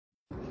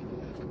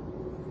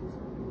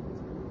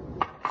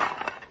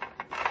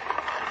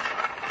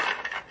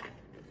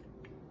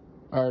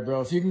All right,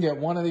 bro. If you can get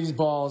one of these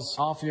balls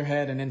off your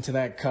head and into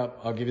that cup,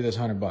 I'll give you this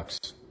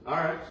 $100. All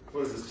right.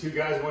 What is this? 2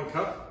 guys, 1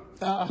 cup?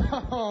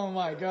 Oh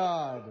my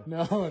God.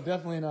 No,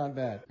 definitely not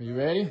that. Are you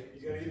ready?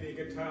 You gotta give me a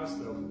good toss,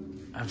 though.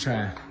 I'm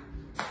trying.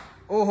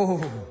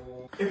 Oh.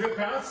 If it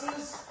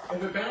bounces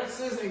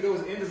and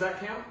goes in, does that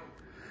count?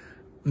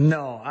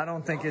 No, I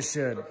don't think it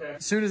should. Okay.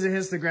 As soon as it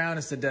hits the ground,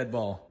 it's a dead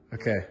ball.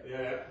 Okay.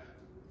 Yeah.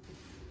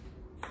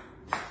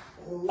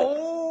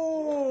 Oh!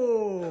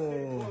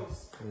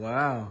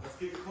 Wow. Let's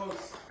get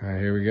close. All right,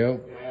 here we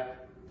go. Yeah.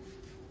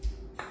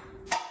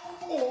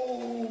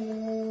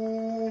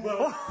 Oh, that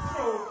was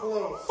so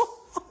close.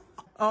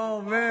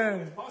 Oh, man.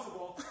 It's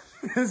possible.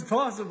 It's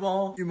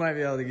possible. You might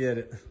be able to get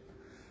it.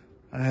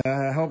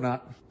 I hope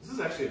not. This is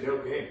actually a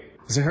dope game.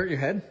 Does it hurt your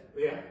head?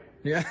 Yeah.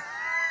 Yeah.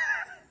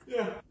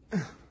 Yeah.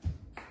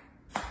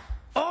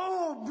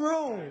 Oh,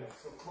 bro.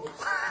 So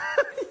close.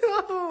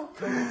 Yo.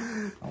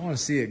 I want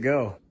to see it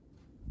go.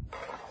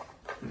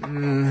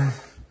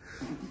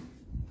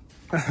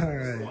 All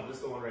right. This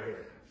is the one right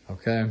here.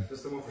 Okay. This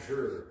is the one for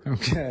sure.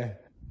 Okay.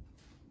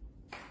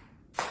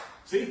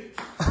 See?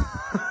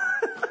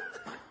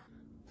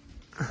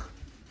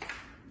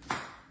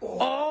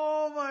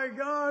 Oh my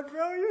God,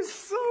 bro, you're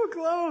so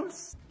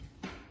close.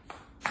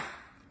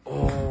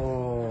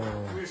 Oh.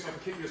 I'm just gonna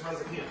kick you as hard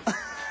as I can.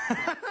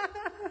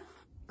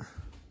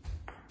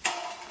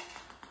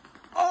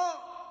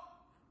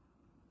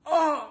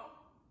 Oh.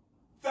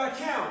 That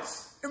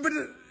counts. But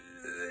it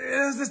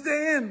has to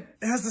stay in.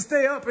 It has to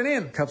stay up and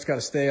in. Cup's got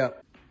to stay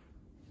up.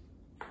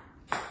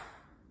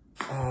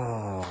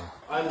 Oh.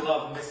 I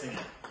love missing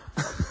it.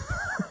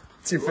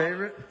 It's your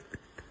favorite?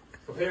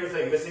 My favorite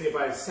thing, missing it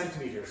by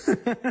centimeters.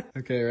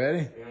 Okay,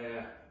 ready?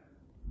 Yeah.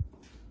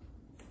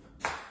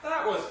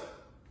 That was...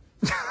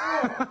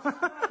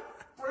 Oh,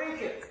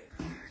 break it.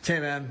 Okay,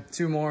 man.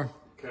 2 more.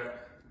 Okay.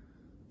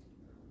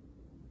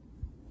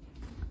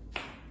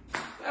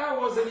 That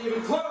wasn't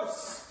even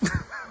close.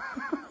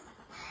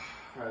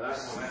 All right,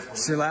 last one.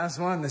 It's your last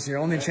one. This is your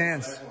only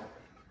chance.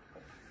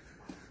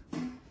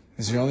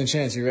 This is your only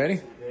chance. You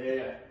ready?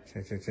 Yeah.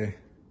 Okay.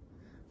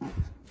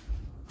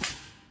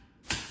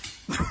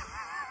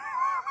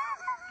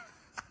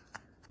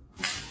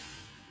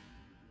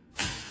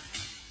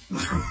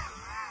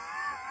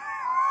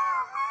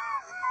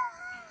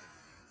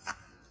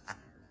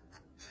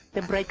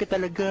 Break it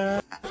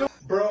talaga.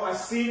 Bro, I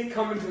see it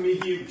coming to me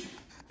huge.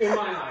 In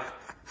my eye.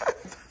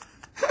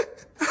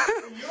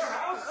 In your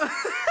house?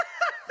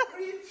 What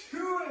are you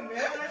doing,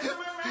 man? That's in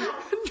my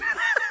mouth.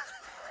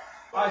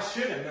 I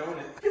should have known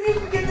it. You need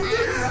to get the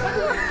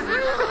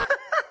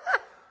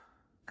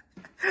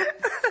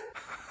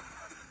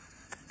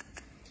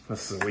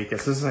This is the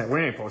weakest. We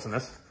ain't posting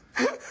this.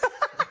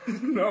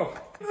 No.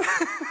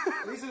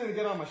 At least it didn't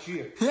get on my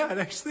shield. Yeah, it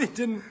actually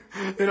didn't.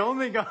 It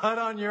only got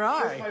on your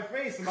eye. Just my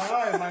face and my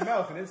eye and my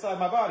mouth and inside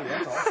my body,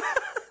 that's all.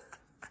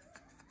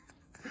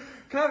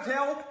 Can I have a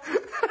towel?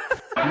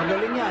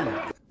 Magaling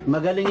yan.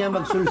 Magaling yan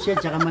magsulsya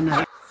tsaka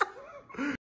manahin.